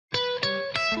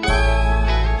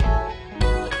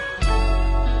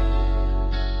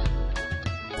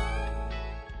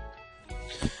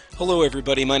Hello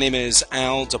everybody, my name is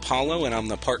Al DePoalo and I'm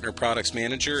the Partner Products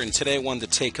Manager, and today I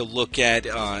wanted to take a look at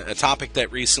a topic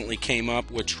that recently came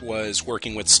up, which was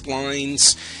working with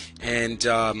splines and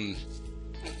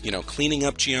cleaning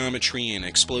up geometry and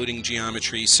exploding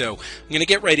geometry. So I'm going to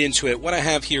get right into it. What I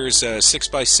have here is a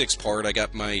 6x6 part. I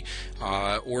got my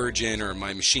origin or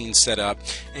my machine set up,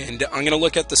 and I'm going to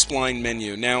look at the spline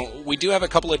menu. Now, we do have a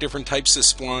couple of different types of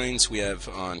splines. We have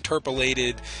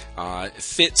interpolated,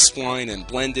 fit spline, and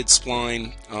blended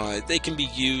spline. They can be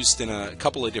used in a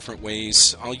couple of different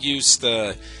ways. I'll use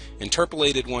the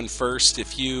interpolated one first.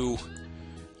 If you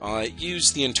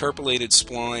use the interpolated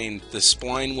spline, the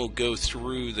spline will go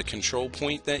through the control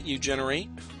point that you generate.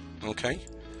 Okay,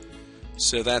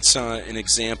 so that's an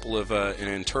example of an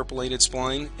interpolated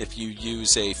spline. If you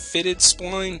use a fitted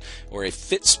spline or a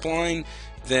fit spline,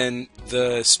 then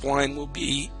the spline will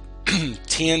be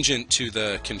tangent to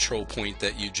the control point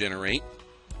that you generate.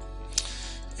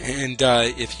 And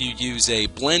if you use a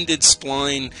blended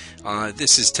spline,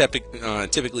 this is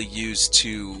typically used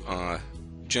to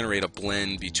generate a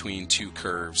blend between two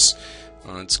curves.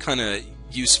 It's kind of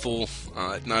useful,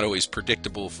 not always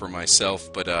predictable for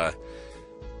myself, but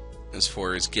as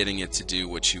far as getting it to do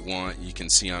what you want, you can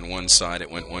see on one side it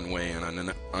went one way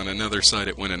and on another side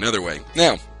it went another way.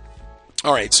 Now,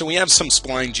 alright, so we have some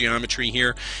spline geometry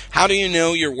here. How do you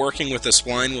know you're working with a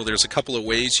spline? Well, there's a couple of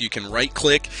ways. You can right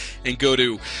click and go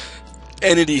to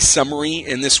Entity Summary,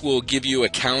 and this will give you a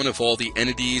count of all the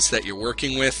entities that you're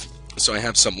working with. So I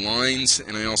have some lines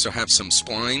and I also have some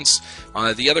splines.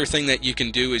 The other thing that you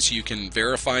can do is you can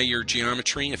verify your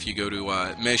geometry. If you go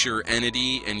to Measure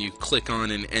Entity and you click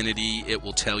on an entity, it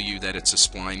will tell you that it's a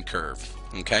spline curve.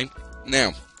 Okay?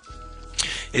 Now,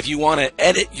 if you want to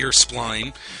edit your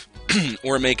spline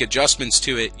or make adjustments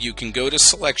to it, you can go to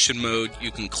Selection Mode,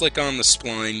 you can click on the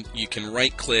spline, you can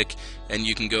right click, and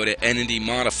you can go to Entity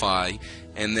Modify,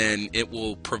 and then it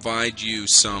will provide you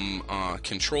some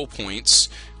control points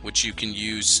which you can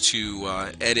use to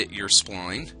edit your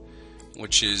spline,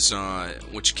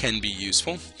 which can be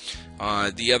useful.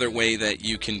 The other way that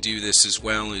you can do this as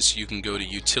well is you can go to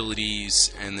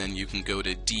Utilities and then you can go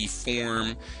to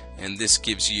Deform, and this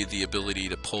gives you the ability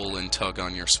to pull and tug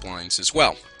on your splines as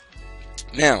well.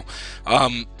 Now,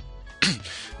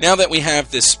 now that we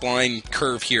have this spline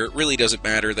curve here, it really doesn't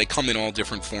matter. They come in all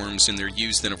different forms and they're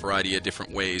used in a variety of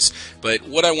different ways. But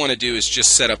what I want to do is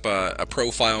just set up a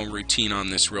profile routine on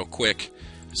this real quick.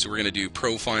 So we're going to do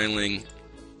profiling,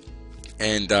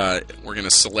 and we're going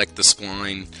to select the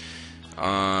spline.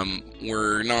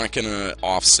 We're not going to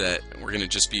offset. We're going to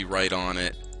just be right on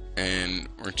it, and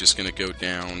we're just going to go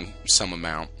down some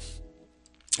amount,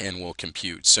 and we'll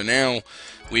compute. So now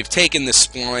we've taken this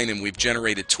spline and we've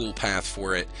generated toolpath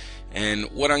for it, and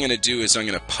what I'm going to do is I'm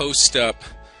going to post up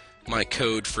my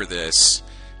code for this,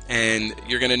 and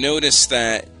you're going to notice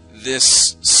that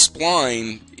this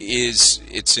spline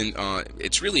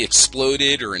it's really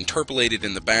exploded or interpolated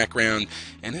in the background,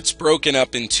 and it's broken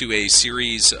up into a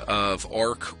series of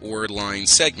arc or line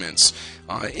segments.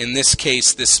 In this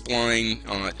case, this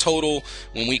spline total,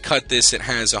 when we cut this, it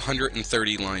has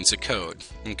 130 lines of code.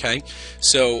 Okay,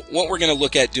 so what we're going to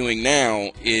look at doing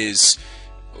now is,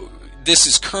 this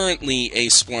is currently a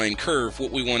spline curve.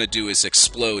 What we want to do is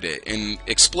explode it. And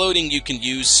exploding you can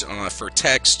use for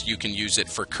text, you can use it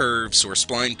for curves or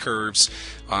spline curves.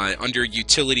 Under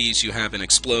Utilities, you have an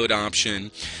explode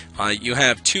option. You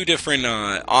have two different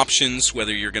options,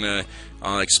 whether you're going to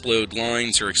explode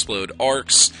lines or explode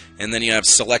arcs, and then you have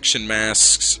selection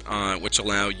masks, which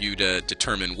allow you to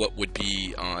determine what would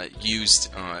be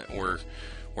used or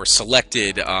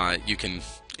selected. You can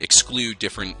exclude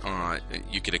different,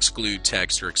 you could exclude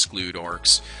text or exclude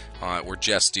arcs, or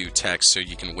just do text, so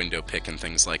you can window pick and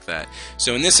things like that.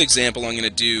 So in this example, I'm going to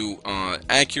do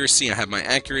accuracy. I have my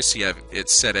accuracy,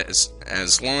 it's set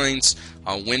as lines.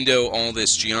 I'll window all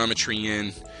this geometry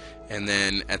in, and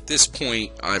then at this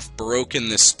point I've broken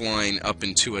this spline up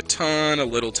into a ton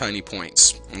of little tiny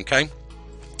points. Okay,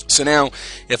 so now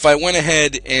if I went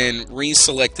ahead and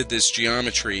reselected this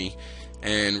geometry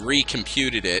and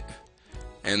recomputed it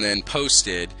and then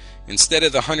posted, instead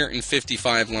of the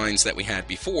 155 lines that we had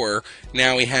before,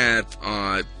 now we have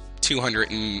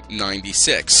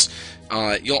 296.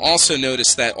 You'll also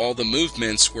notice that all the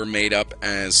movements were made up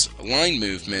as line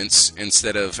movements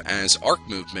instead of as arc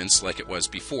movements like it was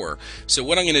before. So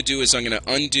what I'm going to do is I'm going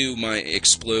to undo my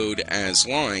explode as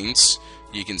lines.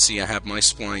 You can see I have my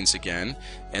splines again,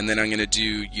 and then I'm going to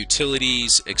do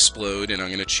Utilities, Explode, and I'm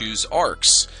going to choose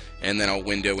Arcs, and then I'll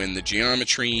window in the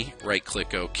geometry, right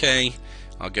click OK.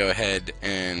 I'll go ahead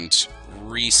and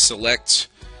reselect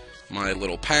my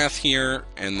little path here,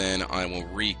 and then I will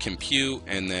recompute,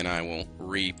 and then I will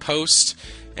repost.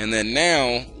 And then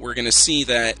now we're going to see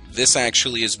that this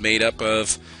actually is made up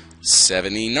of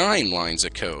 79 lines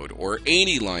of code or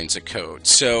 80 lines of code.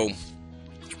 So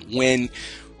when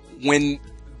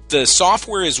the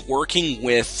software is working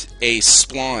with a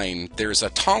spline, there's a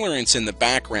tolerance in the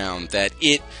background that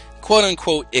it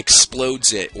quote-unquote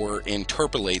explodes it or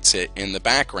interpolates it in the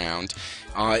background,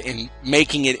 in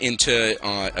making it into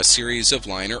a series of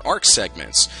line or arc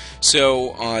segments.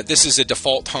 So this is a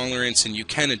default tolerance, and you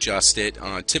can adjust it.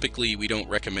 Typically we don't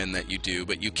recommend that you do,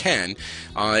 but you can.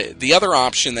 The other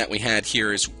option that we had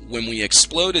here is when we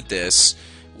exploded this,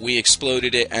 we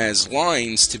exploded it as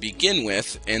lines to begin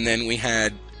with, and then we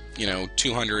had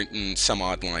 200 and some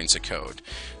odd lines of code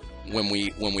when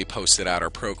we posted out our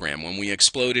program. When we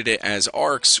exploded it as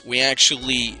arcs, we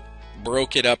actually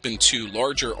broke it up into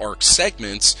larger arc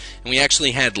segments, and we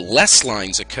actually had less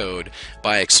lines of code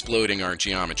by exploding our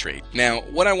geometry. Now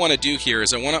what I want to do here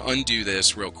is I want to undo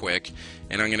this real quick,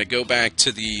 and I'm going to go back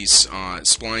to these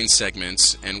spline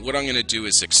segments, and what I'm going to do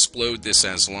is explode this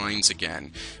as lines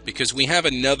again, because we have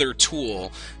another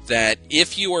tool that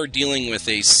if you are dealing with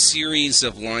a series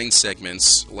of line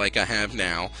segments like I have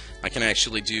now, I can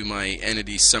actually do my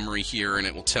entity summary here, and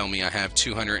it will tell me I have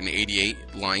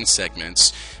 288 line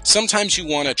segments. Sometimes you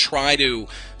want to try to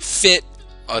fit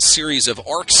a series of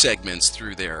arc segments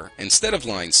through there instead of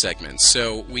line segments.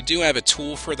 So we do have a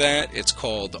tool for that. It's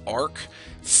called arc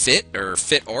fit or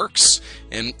fit arcs,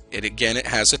 and it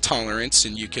has a tolerance,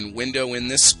 and you can window in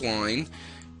this spline,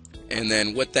 and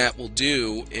then what that will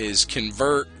do is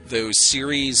convert those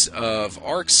series of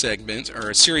arc segments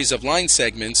or a series of line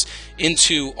segments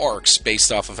into arcs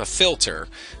based off of a filter.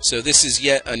 So this is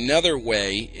yet another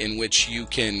way in which you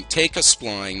can take a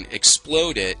spline,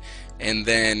 explode it, and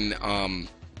then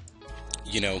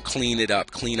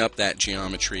clean up that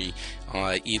geometry,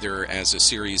 either as a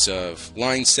series of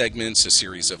line segments, a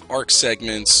series of arc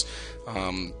segments.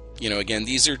 Again,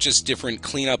 these are just different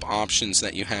cleanup options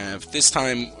that you have. This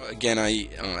time, again, I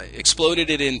exploded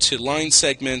it into line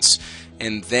segments,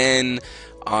 and then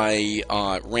I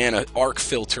ran an arc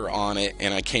filter on it,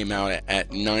 and I came out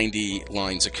at 90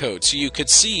 lines of code. So you could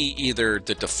see either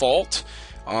the default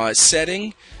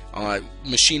setting,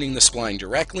 machining the spline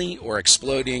directly, or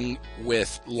exploding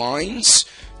with lines,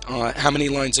 how many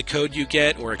lines of code you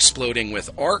get, or exploding with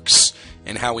arcs,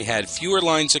 and how we had fewer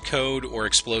lines of code, or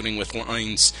exploding with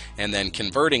lines and then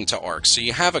converting to arcs. So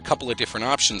you have a couple of different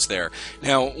options there.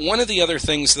 Now, one of the other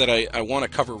things that I want to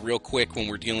cover real quick when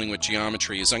we're dealing with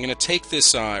geometry is I'm going to take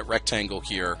this rectangle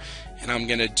here, and I'm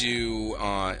going to do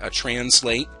a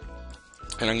translate,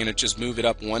 and I'm going to just move it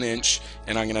up 1 inch,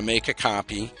 and I'm going to make a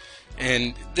copy.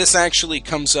 And this actually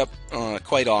comes up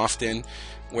quite often,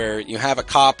 where you have a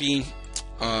copy,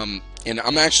 and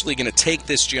I'm actually going to take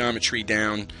this geometry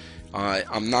down.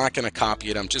 I'm not going to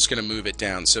copy it, I'm just going to move it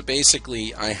down. So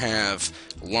basically I have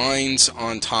lines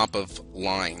on top of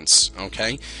lines.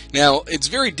 Okay, now it's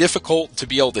very difficult to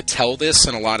be able to tell this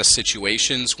in a lot of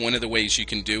situations. One of the ways you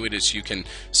can do it is you can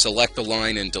select the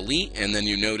line and delete, and then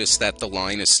you notice that the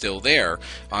line is still there.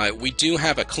 We do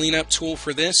have a cleanup tool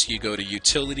for this. You go to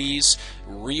Utilities,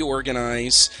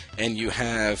 Reorganize, and you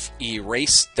have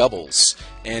Erase Doubles,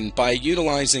 and by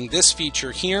utilizing this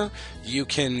feature here, you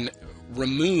can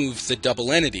remove the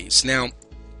double entities. Now,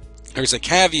 there's a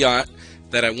caveat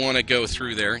that I want to go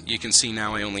through there. You can see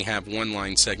now I only have one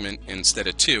line segment instead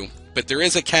of two, but there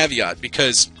is a caveat,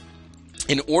 because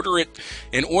in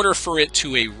order for it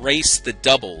to erase the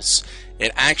doubles,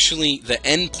 it actually, the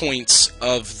endpoints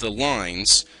of the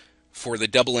lines for the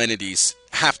double entities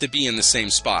have to be in the same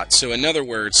spot. So in other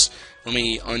words, let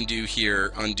me undo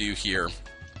here, undo here.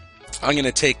 I'm going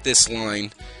to take this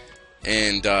line,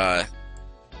 and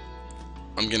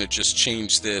I'm going to just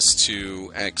change this to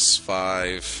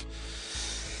X5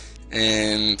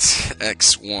 and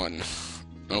X1.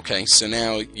 Okay, so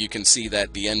now you can see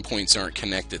that the endpoints aren't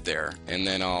connected there. And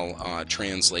then I'll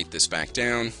translate this back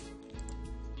down.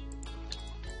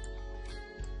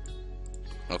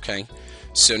 Okay,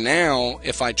 so now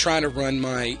if I try to run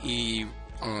my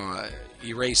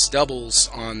erase doubles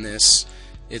on this,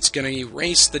 it's going to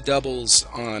erase the doubles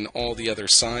on all the other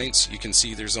sides. You can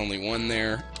see there's only one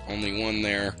there, only one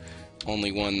there,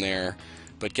 only one there.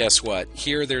 But guess what?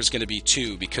 Here there's going to be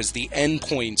two, because the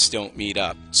endpoints don't meet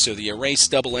up. So the erase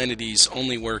double entities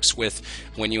only works with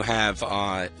when you have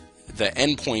the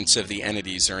endpoints of the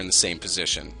entities are in the same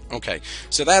position. Okay,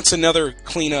 so that's another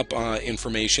cleanup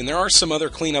information. There are some other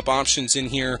cleanup options in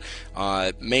here.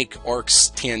 Make arcs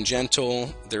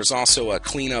tangential. There's also a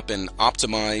cleanup and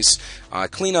optimize.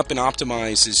 Cleanup and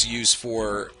optimize is used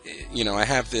for, I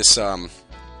have this,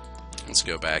 let's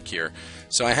go back here.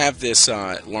 So I have this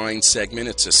line segment.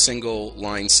 It's a single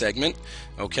line segment.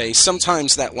 Okay,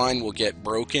 sometimes that line will get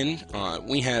broken.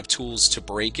 We have tools to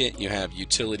break it. You have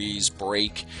utilities,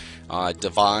 break,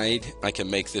 divide. I can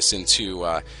make this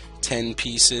into 10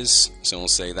 pieces. So we'll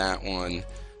say that one,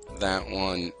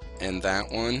 and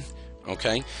that one.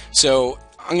 Okay, so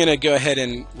I'm going to go ahead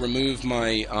and remove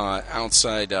my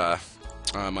outside,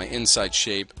 my inside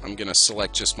shape. I'm going to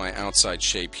select just my outside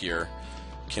shape here,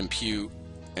 compute,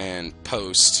 and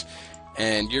post,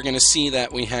 and you're going to see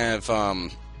that we have a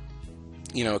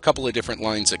couple of different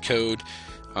lines of code.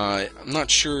 I'm not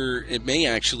sure, it may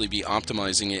actually be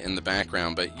optimizing it in the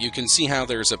background, but you can see how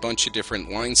there's a bunch of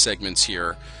different line segments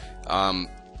here.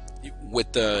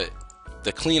 With the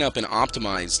cleanup and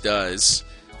optimize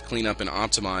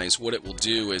what it will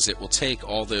do is it will take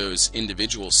all those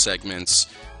individual segments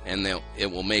and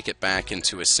it will make it back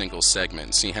into a single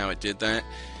segment. See how it did that?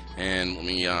 And let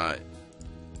me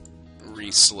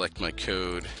reselect my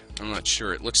code. I'm not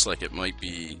sure. It looks like it might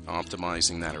be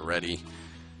optimizing that already.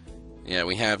 Yeah,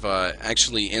 we have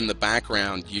actually in the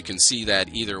background, you can see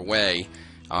that either way.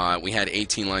 We had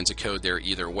 18 lines of code there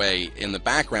either way. In the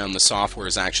background, the software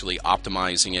is actually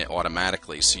optimizing it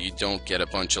automatically, so you don't get a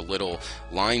bunch of little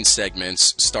line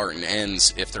segments, start and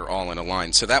ends, if they're all in a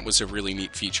line. So that was a really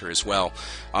neat feature as well.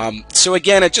 So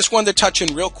again, I just wanted to touch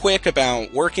in real quick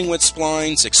about working with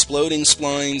splines, exploding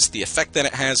splines, the effect that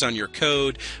it has on your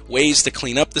code, ways to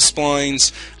clean up the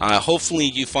splines. Hopefully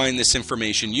you find this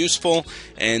information useful,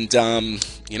 and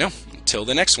until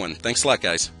the next one. Thanks a lot,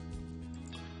 guys.